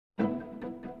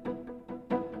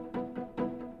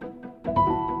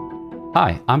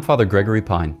Hi, I'm Father Gregory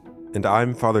Pine. And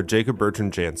I'm Father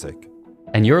Jacob-Bertrand Janczyk.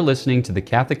 And you're listening to the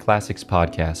Catholic Classics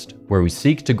podcast, where we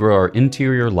seek to grow our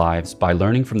interior lives by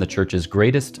learning from the Church's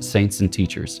greatest saints and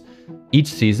teachers. Each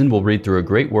season, we'll read through a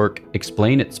great work,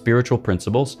 explain its spiritual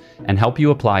principles, and help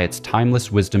you apply its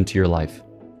timeless wisdom to your life.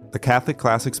 The Catholic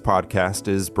Classics podcast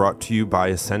is brought to you by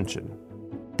Ascension.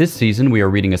 This season, we are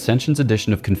reading Ascension's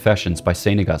edition of Confessions by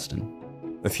St. Augustine.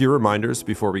 A few reminders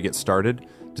before we get started.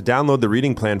 To download the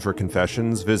reading plan for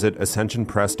Confessions, visit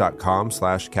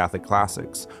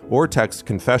ascensionpress.com/CatholicClassics or text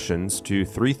Confessions to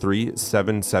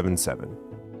 33777.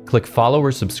 Click follow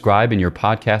or subscribe in your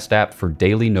podcast app for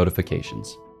daily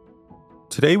notifications.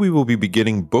 Today we will be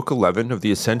beginning Book 11 of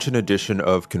the Ascension edition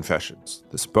of Confessions.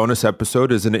 This bonus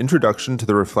episode is an introduction to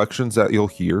the reflections that you'll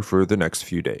hear for the next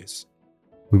few days.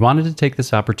 We wanted to take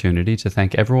this opportunity to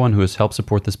thank everyone who has helped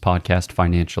support this podcast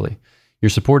financially. Your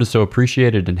support is so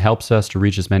appreciated and helps us to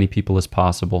reach as many people as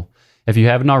possible. If you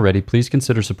haven't already, please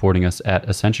consider supporting us at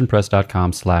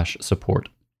ascensionpress.com/support.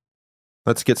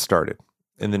 Let's get started.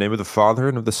 In the name of the Father,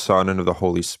 and of the Son, and of the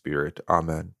Holy Spirit.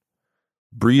 Amen.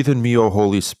 Breathe in me, O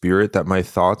Holy Spirit, that my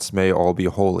thoughts may all be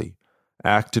holy.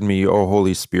 Act in me, O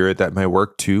Holy Spirit, that my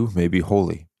work too may be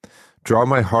holy. Draw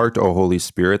my heart, O Holy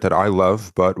Spirit, that I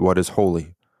love but what is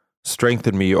holy.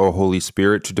 Strengthen me, O Holy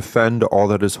Spirit, to defend all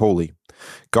that is holy.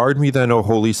 Guard me then, O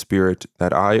Holy Spirit,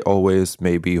 that I always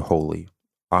may be holy.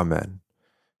 Amen.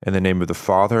 In the name of the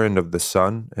Father, and of the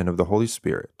Son, and of the Holy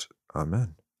Spirit.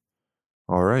 Amen.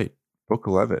 All right, Book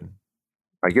 11.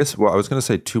 I guess, I was going to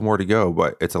say 2 more to go,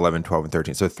 but it's 11, 12, and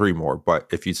 13, so 3 more. But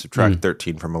if you subtract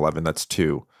 13 from 11, that's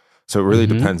 2. So it really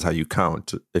depends how you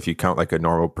count. If you count like a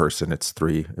normal person, it's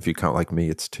 3. If you count like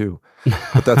me, it's 2.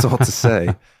 But that's all to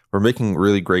say, we're making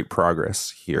really great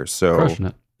progress here. So Crushing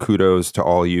it. Kudos to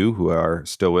all you who are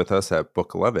still with us at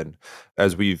Book 11.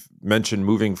 As we've mentioned,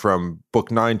 moving from Book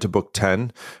 9 to Book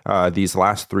 10, these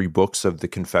last 3 books of the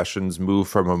Confessions move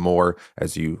from a more,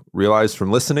 as you realize from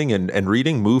listening and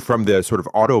reading, move from the sort of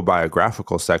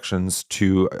autobiographical sections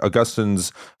to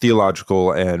Augustine's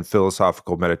theological and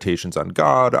philosophical meditations on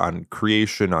God, on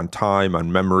creation, on time,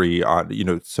 on memory,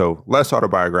 so less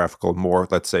autobiographical, more,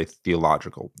 let's say,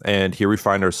 theological. And here we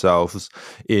find ourselves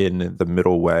in the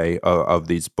middle way of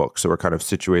these books. So we're kind of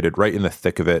situated right in the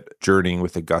thick of it, journeying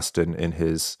with Augustine in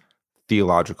his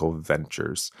theological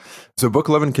ventures. So Book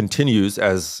 11 continues,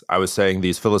 as I was saying,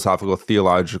 these philosophical,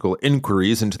 theological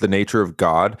inquiries into the nature of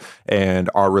God and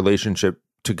our relationship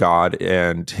to God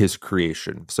and his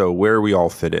creation. So where we all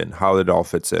fit in, how it all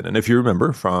fits in. And if you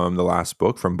remember from the last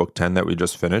book, from Book 10 that we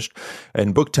just finished,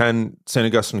 in Book 10, St.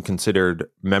 Augustine considered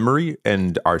memory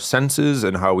and our senses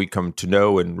and how we come to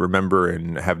know and remember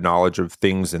and have knowledge of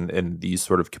things in these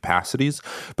sort of capacities.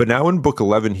 But now in Book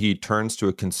 11, he turns to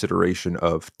a consideration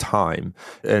of time,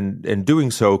 and in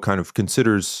doing so kind of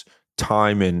considers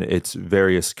time in its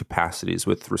various capacities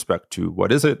with respect to what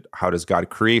is it, how does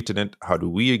God create in it, how do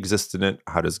we exist in it,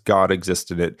 how does God exist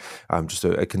in it, just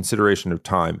a consideration of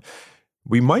time.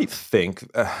 We might think,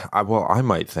 I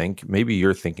might think, maybe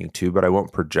you're thinking too, but I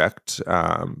won't project.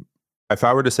 If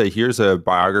I were to say, here's a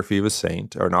biography of a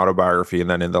saint or an autobiography, and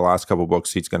then in the last couple of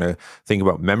books, he's going to think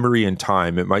about memory and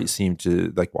time, it might seem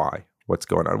to like, why? What's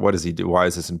going on? What does he do? Why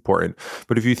is this important?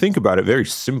 But if you think about it very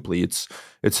simply, it's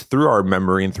through our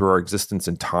memory and through our existence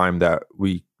in time that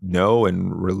we know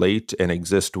and relate and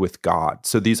exist with God.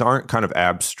 So these aren't kind of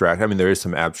abstract. I mean, there is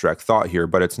some abstract thought here,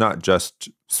 but it's not just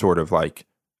sort of like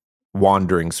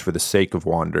wanderings for the sake of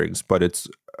wanderings, but it's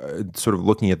sort of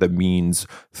looking at the means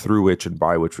through which and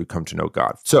by which we come to know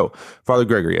God. So, Father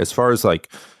Gregory, as far as like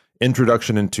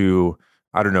introduction into,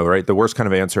 I don't know, right? The worst kind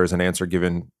of answer is an answer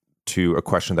given to a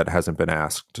question that hasn't been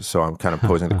asked. So I'm kind of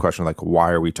posing the question like,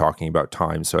 why are we talking about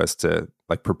time? So as to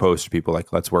like propose to people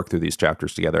like, let's work through these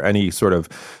chapters together. Any sort of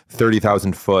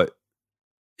 30,000 foot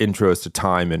intros to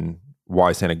time and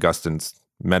why St. Augustine's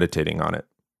meditating on it.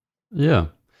 Yeah.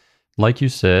 Like you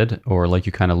said, or like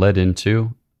you kind of led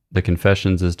into, the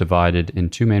Confessions is divided in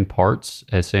 2 main parts,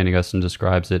 as St. Augustine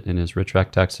describes it in his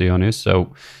Retractationis.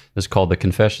 So it's called the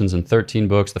Confessions in 13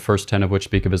 books, the first 10 of which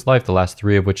speak of his life, the last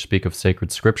 3 of which speak of sacred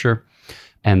scripture.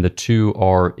 And the 2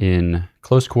 are in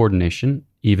close coordination,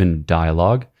 even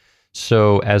dialogue.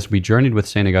 So as we journeyed with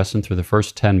St. Augustine through the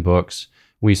first 10 books,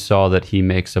 we saw that he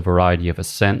makes a variety of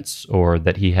ascents, or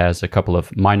that he has a couple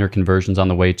of minor conversions on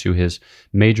the way to his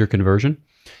major conversion.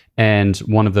 And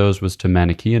one of those was to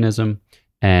Manichaeanism.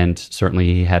 And certainly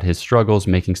he had his struggles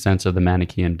making sense of the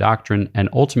Manichaean doctrine, and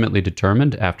ultimately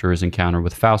determined, after his encounter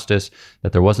with Faustus,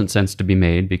 that there wasn't sense to be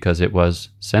made because it was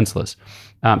senseless.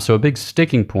 So a big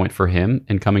sticking point for him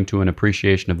in coming to an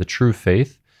appreciation of the true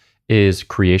faith is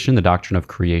creation, the doctrine of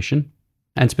creation.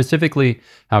 and specifically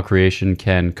how creation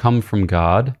can come from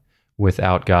God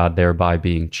without God thereby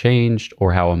being changed,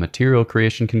 or how a material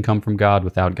creation can come from God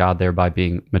without God thereby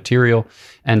being material.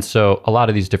 And so a lot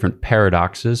of these different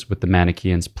paradoxes with the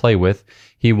Manichaeans play with,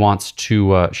 he wants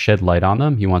to shed light on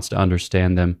them. He wants to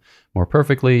understand them more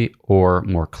perfectly or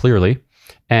more clearly.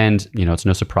 And, it's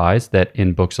no surprise that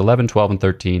in books 11, 12, and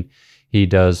 13, he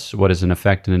does what is in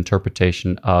effect an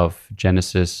interpretation of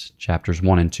Genesis chapters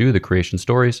 1 and 2, the creation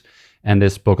stories. And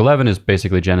this book 11 is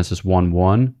basically Genesis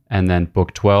 1:1, and then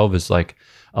book 12 is like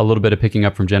a little bit of picking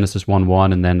up from Genesis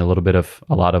 1:1, and then a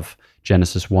lot of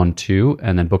Genesis 1:2,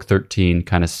 and then book 13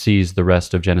 kind of sees the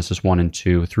rest of Genesis 1 and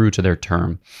 2 through to their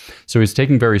term. So he's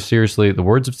taking very seriously the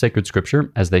words of sacred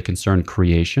scripture as they concern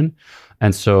creation.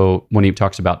 And so when he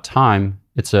talks about time,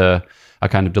 it's a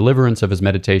kind of deliverance of his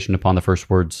meditation upon the first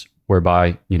words,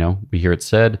 whereby, we hear it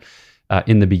said,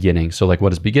 in the beginning. So like, what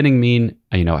does beginning mean?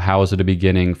 How is it a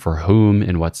beginning? For whom?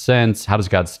 In what sense? How does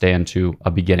God stand to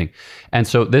a beginning? And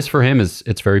so this for him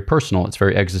it's very personal. It's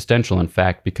very existential, in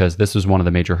fact, because this is one of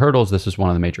the major hurdles. This is one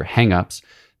of the major hangups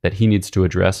that he needs to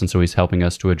address. And so he's helping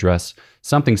us to address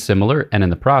something similar. And in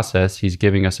the process, he's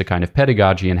giving us a kind of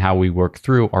pedagogy in how we work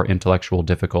through our intellectual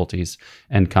difficulties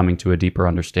and coming to a deeper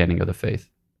understanding of the faith.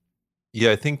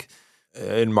 Yeah, I think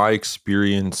in my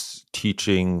experience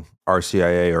teaching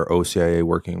RCIA or OCIA,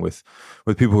 working with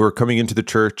people who are coming into the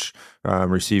church,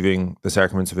 receiving the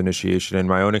sacraments of initiation, in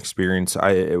my own experience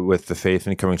with the faith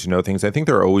and coming to know things, I think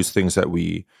there are always things that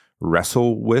we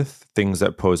wrestle with, things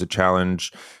that pose a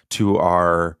challenge to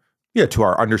our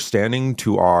understanding,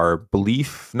 to our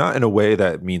belief, not in a way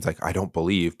that means like, I don't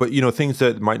believe, but, things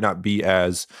that might not be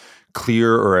as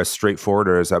clear or as straightforward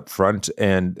or as upfront.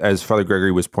 And as Father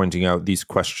Gregory was pointing out, these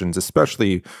questions,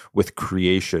 especially with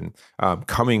creation,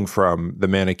 coming from the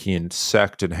Manichaean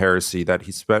sect and heresy that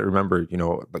he spent, remember,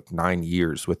 like 9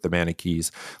 years with the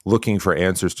Manichees looking for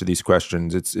answers to these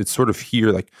questions. It's sort of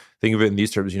here, like, think of it in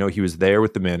these terms, he was there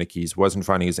with the Manichees, wasn't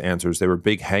finding his answers. They were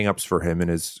big hangups for him in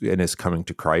his coming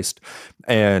to Christ.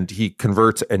 And he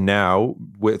converts, and now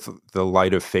with the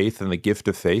light of faith and the gift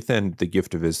of faith and the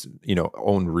gift of his,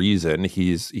 own reason,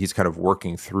 he's kind of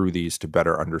working through these to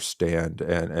better understand.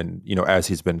 And as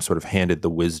he's been sort of handed the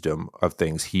wisdom of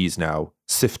things, he's now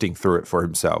sifting through it for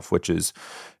himself,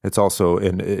 it's also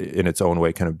in its own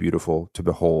way kind of beautiful to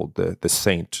behold the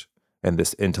saint and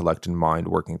this intellect and mind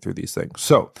working through these things.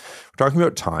 So we're talking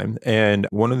about time. And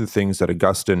one of the things that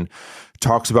Augustine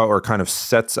talks about or kind of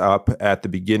sets up at the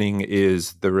beginning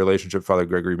is the relationship. Father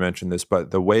Gregory mentioned this, but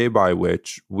the way by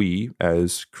which we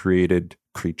as created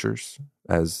creatures,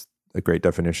 as a great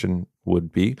definition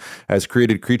would be, as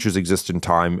created creatures exist in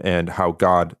time, and how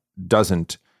God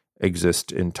doesn't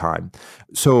exist in time.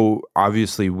 So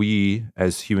obviously we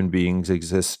as human beings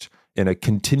exist in a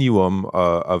continuum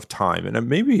of time. And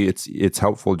maybe it's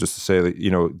helpful just to say,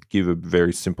 give a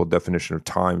very simple definition of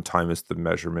time. Time is the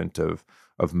measurement of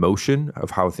motion,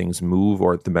 of how things move,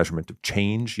 or the measurement of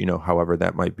change, however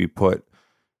that might be put.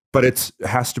 But it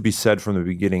has to be said from the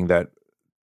beginning that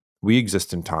we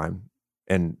exist in time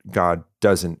and God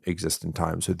doesn't exist in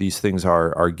time. So these things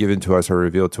are given to us, are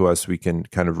revealed to us. We can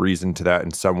kind of reason to that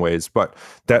in some ways, but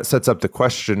that sets up the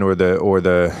question or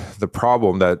the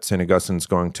problem that St. Augustine's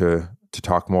going to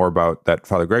talk more about, that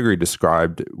Father Gregory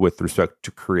described with respect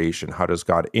to creation. How does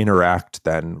God interact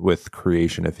then with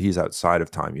creation if he's outside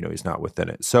of time? He's not within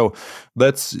it. So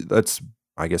let's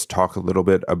I guess talk a little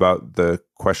bit about the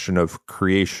question of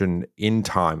creation in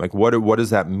time. Like what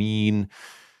does that mean?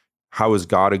 How is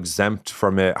God exempt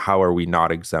from it? How are we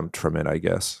not exempt from it, I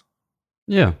guess?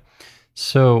 Yeah.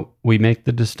 So we make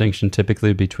the distinction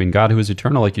typically between God who is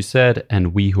eternal, like you said,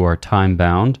 and we who are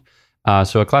time-bound.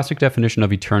 So a classic definition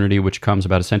of eternity, which comes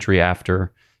about a century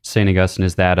after St. Augustine,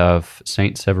 is that of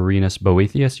St. Severinus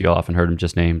Boethius. You often heard him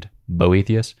just named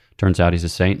Boethius. Turns out he's a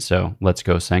saint, so let's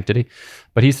go sanctity.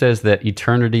 But he says that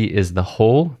eternity is the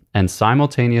whole and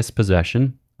simultaneous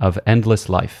possession of endless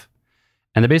life.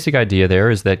 And the basic idea there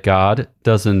is that God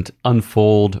doesn't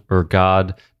unfold, or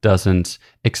God doesn't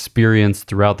experience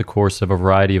throughout the course of a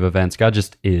variety of events. God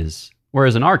just is.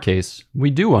 Whereas in our case, we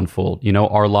do unfold.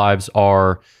 Our lives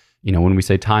are, when we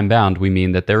say time-bound, we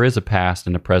mean that there is a past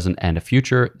and a present and a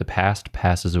future. The past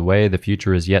passes away. The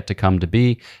future is yet to come to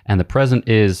be. And the present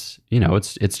is,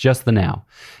 it's just the now.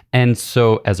 And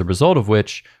so as a result of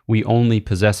which, we only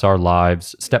possess our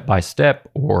lives step by step,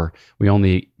 or we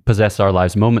only possess our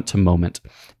lives moment to moment.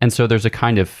 And so there's a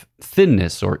kind of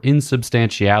thinness or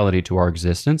insubstantiality to our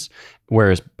existence,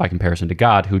 whereas by comparison to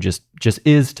God, who just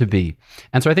is to be.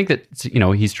 And so I think that,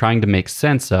 he's trying to make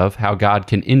sense of how God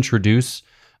can introduce,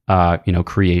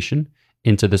 creation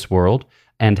into this world,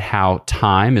 and how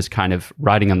time is kind of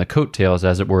riding on the coattails,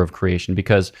 as it were, of creation,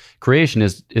 because creation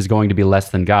is going to be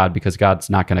less than God, because God's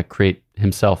not going to create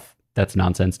himself. That's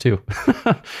nonsense too.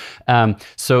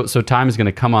 So time is going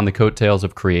to come on the coattails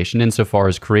of creation, insofar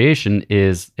as creation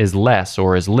is less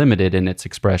or is limited in its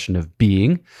expression of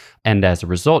being. And as a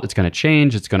result, it's going to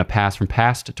change. It's going to pass from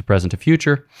past to present to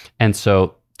future. And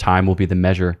so time will be the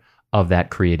measure of that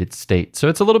created state. So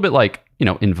it's a little bit like,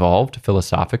 involved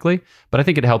philosophically, but I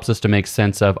think it helps us to make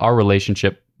sense of our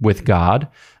relationship with God,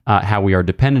 how we are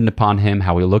dependent upon him,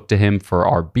 how we look to him for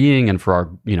our being and for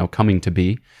our, coming to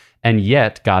be. And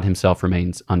yet God himself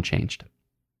remains unchanged.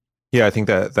 Yeah, I think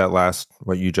that last,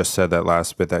 what you just said, that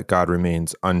last bit, that God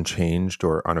remains unchanged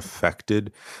or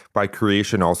unaffected by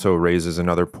creation, also raises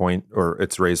another point, or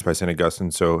it's raised by St.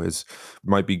 Augustine. So it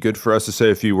might be good for us to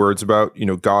say a few words about,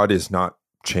 God is not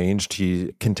changed.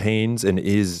 He contains and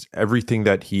is everything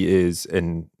that he is,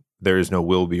 and there is no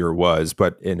will be or was,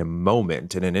 but in a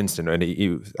moment, in an instant.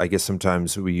 And I guess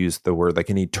sometimes we use the word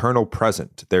like an eternal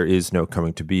present. There is no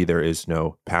coming to be. There is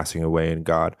no passing away in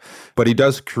God. But he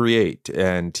does create,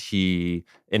 and he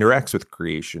interacts with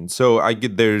creation. So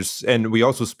and we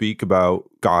also speak about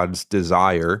God's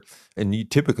desire. And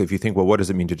typically, if you think, well, what does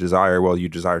it mean to desire? Well, you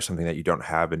desire something that you don't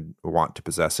have and want to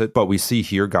possess it. But we see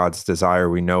here God's desire.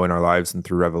 We know in our lives and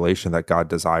through revelation that God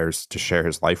desires to share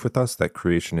his life with us, that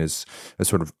creation is a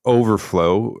sort of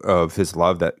overflow of his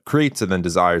love that creates and then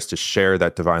desires to share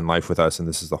that divine life with us. And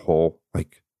this is the whole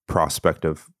prospect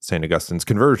of St. Augustine's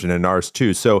conversion and ours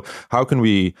too. So how can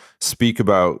we speak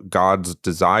about God's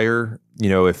desire,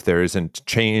 if there isn't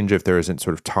change, if there isn't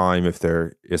sort of time, if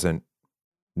there isn't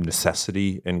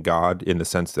necessity in God in the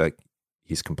sense that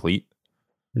he's complete?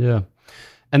 Yeah.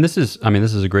 And this is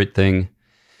a great thing.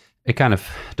 It kind of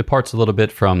departs a little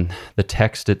bit from the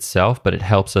text itself, but it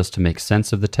helps us to make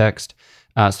sense of the text.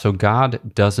 So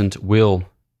God doesn't will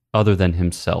other than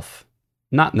himself.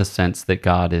 Not in the sense that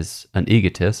God is an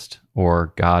egotist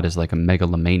or God is like a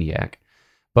megalomaniac,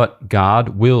 but God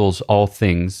wills all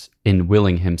things in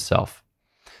willing himself.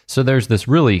 So there's this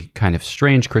really kind of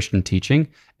strange Christian teaching.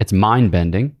 It's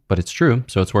mind-bending, but it's true,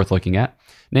 so it's worth looking at.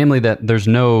 Namely that there's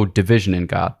no division in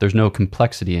God. There's no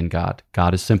complexity in God.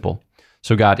 God is simple.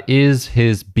 So God is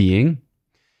his being.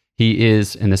 He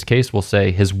is, in this case, we'll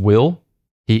say his will.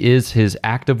 He is his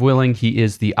act of willing. He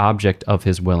is the object of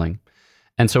his willing.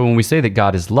 And so when we say that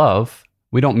God is love,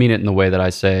 we don't mean it in the way that I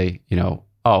say,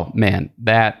 oh man,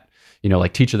 that,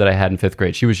 like teacher that I had in 5th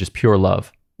grade, she was just pure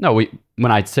love. No,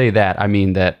 when I say that, I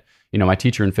mean that, my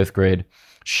teacher in 5th grade,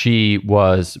 she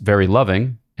was very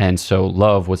loving. And so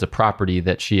love was a property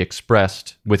that she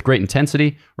expressed with great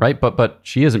intensity, right? But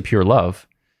she isn't pure love.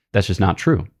 That's just not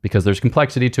true, because there's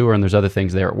complexity to her and there's other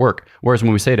things there at work. Whereas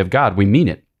when we say it of God, we mean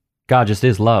it. God just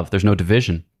is love. There's no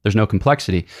division. There's no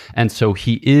complexity. And so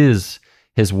he is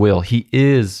his will. He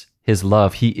is his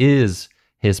love. He is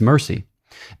his mercy.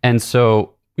 And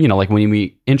so, like when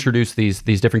we introduce these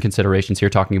different considerations here,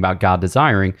 talking about God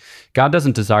desiring, God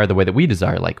doesn't desire the way that we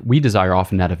desire. Like we desire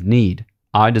often out of need.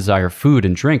 I desire food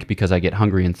and drink because I get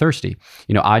hungry and thirsty.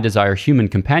 I desire human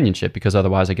companionship because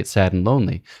otherwise I get sad and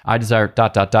lonely. I desire ...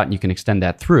 and you can extend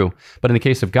that through. But in the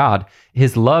case of God,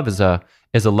 his love is a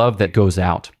love that goes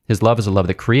out. His love is a love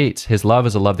that creates. His love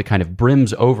is a love that kind of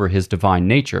brims over his divine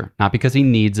nature, not because he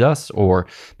needs us or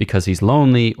because he's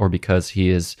lonely or because he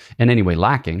is in any way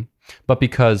lacking, but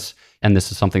because, and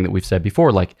this is something that we've said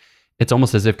before, like it's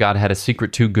almost as if God had a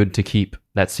secret too good to keep,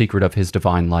 that secret of his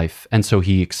divine life. And so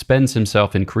he expends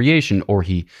himself in creation, or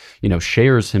he,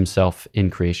 shares himself in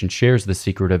creation, shares the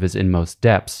secret of his inmost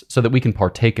depths so that we can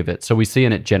partake of it. So we see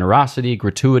in it generosity,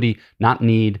 gratuity, not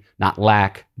need, not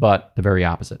lack, but the very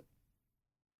opposite.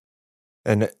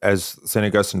 And as St.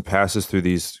 Augustine passes through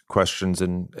these questions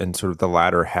in sort of the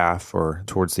latter half or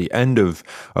towards the end of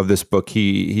this book,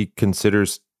 he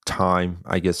considers time,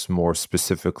 I guess, more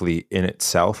specifically in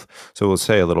itself. So we'll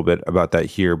say a little bit about that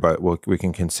here, but we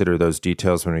can consider those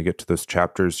details when we get to those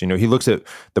chapters. He looks at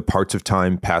the parts of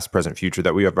time, past, present, future,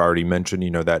 that we have already mentioned,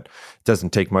 that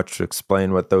doesn't take much to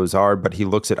explain what those are, but he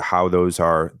looks at how those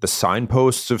are the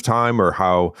signposts of time, or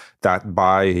how that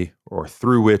by or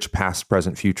through which past,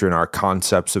 present, future, and our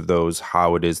concepts of those,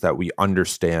 how it is that we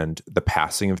understand the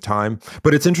passing of time.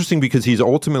 But it's interesting because he's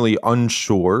ultimately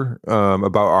unsure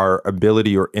about our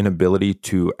ability or inability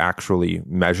to actually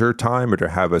measure time, or to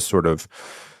have a sort of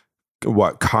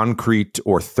concrete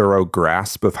or thorough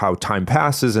grasp of how time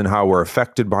passes and how we're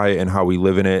affected by it and how we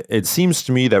live in it. It seems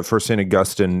to me that for St.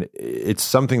 Augustine, it's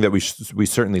something that we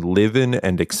certainly live in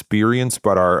and experience,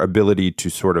 but our ability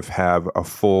to sort of have a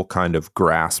full kind of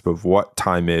grasp of what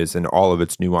time is and all of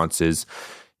its nuances,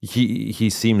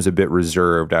 he seems a bit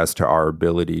reserved as to our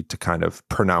ability to kind of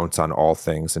pronounce on all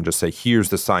things and just say, here's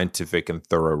the scientific and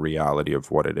thorough reality of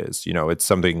what it is. It's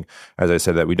something, as I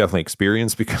said, that we definitely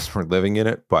experience because we're living in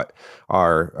it, but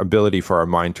our ability for our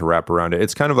mind to wrap around it,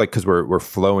 it's kind of like, because we're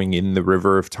flowing in the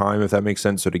river of time, if that makes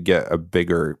sense. So to get a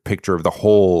bigger picture of the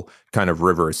whole kind of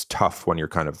river is tough when you're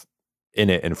kind of in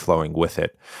it and flowing with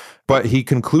it. But he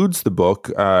concludes the book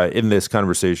in this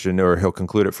conversation, or he'll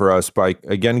conclude it for us by,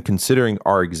 again, considering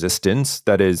our existence,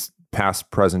 that is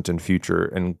past, present, and future,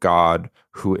 and God,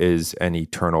 who is an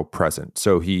eternal present.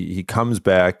 So he comes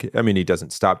back. I mean, he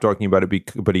doesn't stop talking about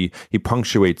it, but he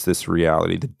punctuates this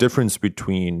reality, the difference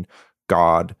between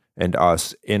God and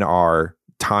us in our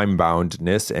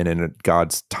time-boundness and in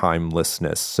God's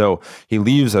timelessness. So he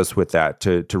leaves us with that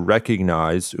to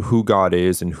recognize who God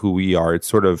is and who we are. It's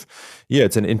sort of,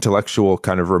 it's an intellectual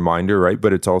kind of reminder, right?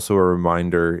 But it's also a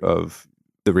reminder of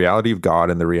the reality of God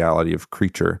and the reality of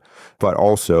creature. But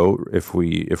also, if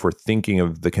we're thinking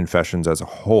of the Confessions as a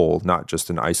whole, not just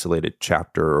an isolated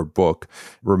chapter or book,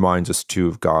 reminds us too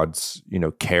of God's,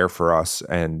 care for us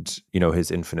and, his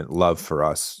infinite love for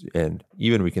us. And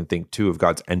even we can think too of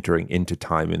God's entering into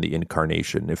time in the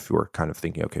incarnation, if we're kind of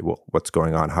thinking, okay, well, what's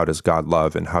going on? How does God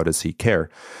love and how does he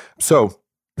care? So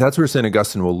that's where St.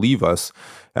 Augustine will leave us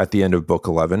at the end of Book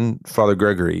 11. Father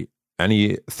Gregory,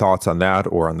 any thoughts on that,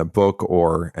 or on the book,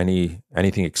 or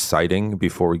anything exciting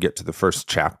before we get to the first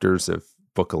chapters of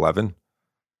Book 11?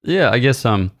 Yeah, I guess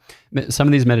some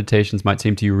of these meditations might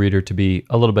seem to you, reader, to be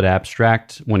a little bit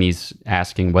abstract when he's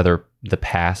asking whether the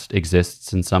past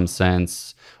exists in some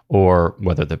sense, or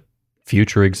whether the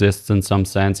future exists in some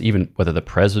sense, even whether the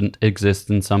present exists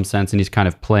in some sense. And he's kind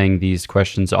of playing these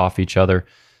questions off each other,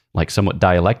 like somewhat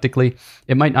dialectically.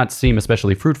 It might not seem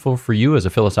especially fruitful for you as a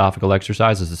philosophical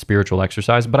exercise, as a spiritual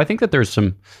exercise, but I think that there's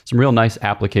some real nice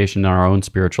application in our own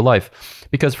spiritual life.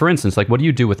 Because, for instance, like, what do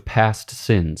you do with past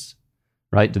sins,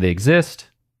 right? Do they exist?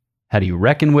 How do you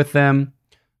reckon with them?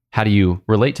 How do you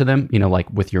relate to them,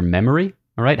 like with your memory?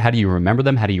 All right. How do you remember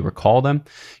them? How do you recall them?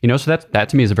 So that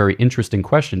to me is a very interesting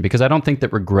question, because I don't think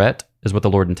that regret is what the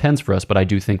Lord intends for us, but I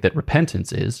do think that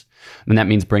repentance is. And that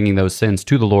means bringing those sins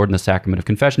to the Lord in the sacrament of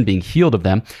confession, being healed of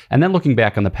them, and then looking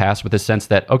back on the past with a sense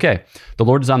that, okay, the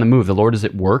Lord is on the move. The Lord is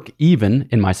at work, even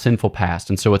in my sinful past.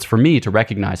 And so it's for me to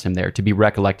recognize him there, to be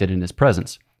recollected in his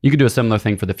presence. You could do a similar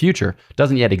thing for the future. It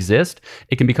doesn't yet exist.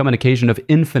 It can become an occasion of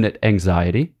infinite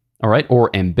anxiety, all right,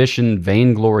 or ambition,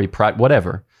 vainglory, pride,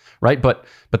 whatever. Right? But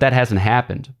that hasn't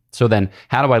happened. So then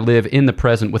how do I live in the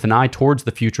present with an eye towards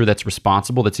the future that's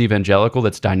responsible, that's evangelical,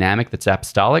 that's dynamic, that's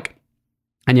apostolic,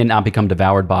 and yet not become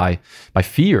devoured by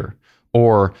fear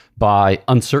or by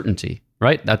uncertainty,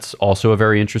 right? That's also a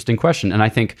very interesting question. And I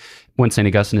think when St.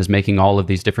 Augustine is making all of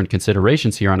these different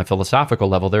considerations here on a philosophical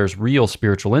level, there's real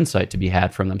spiritual insight to be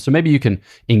had from them. So maybe you can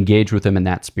engage with them in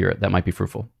that spirit. That might be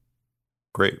fruitful.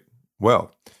 Great.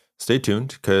 Well, stay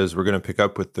tuned, because we're going to pick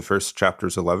up with the first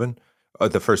chapters of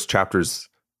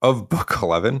Book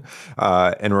 11,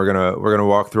 and we're gonna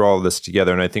walk through all of this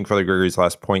together. And I think Father Gregory's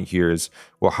last point here is,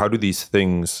 well, how do these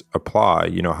things apply?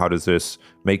 How does this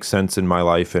make sense in my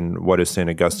life, and what is St.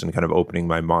 Augustine kind of opening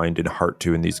my mind and heart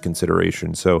to in these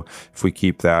considerations? So if we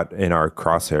keep that in our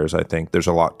crosshairs, I think there's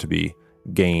a lot to be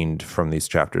gained from these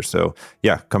chapters. So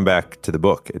yeah, come back to the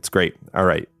book. It's great. All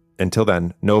right. Until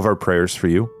then, know of our prayers for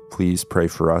you. Please pray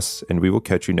for us, and we will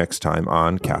catch you next time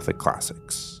on Catholic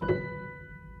Classics.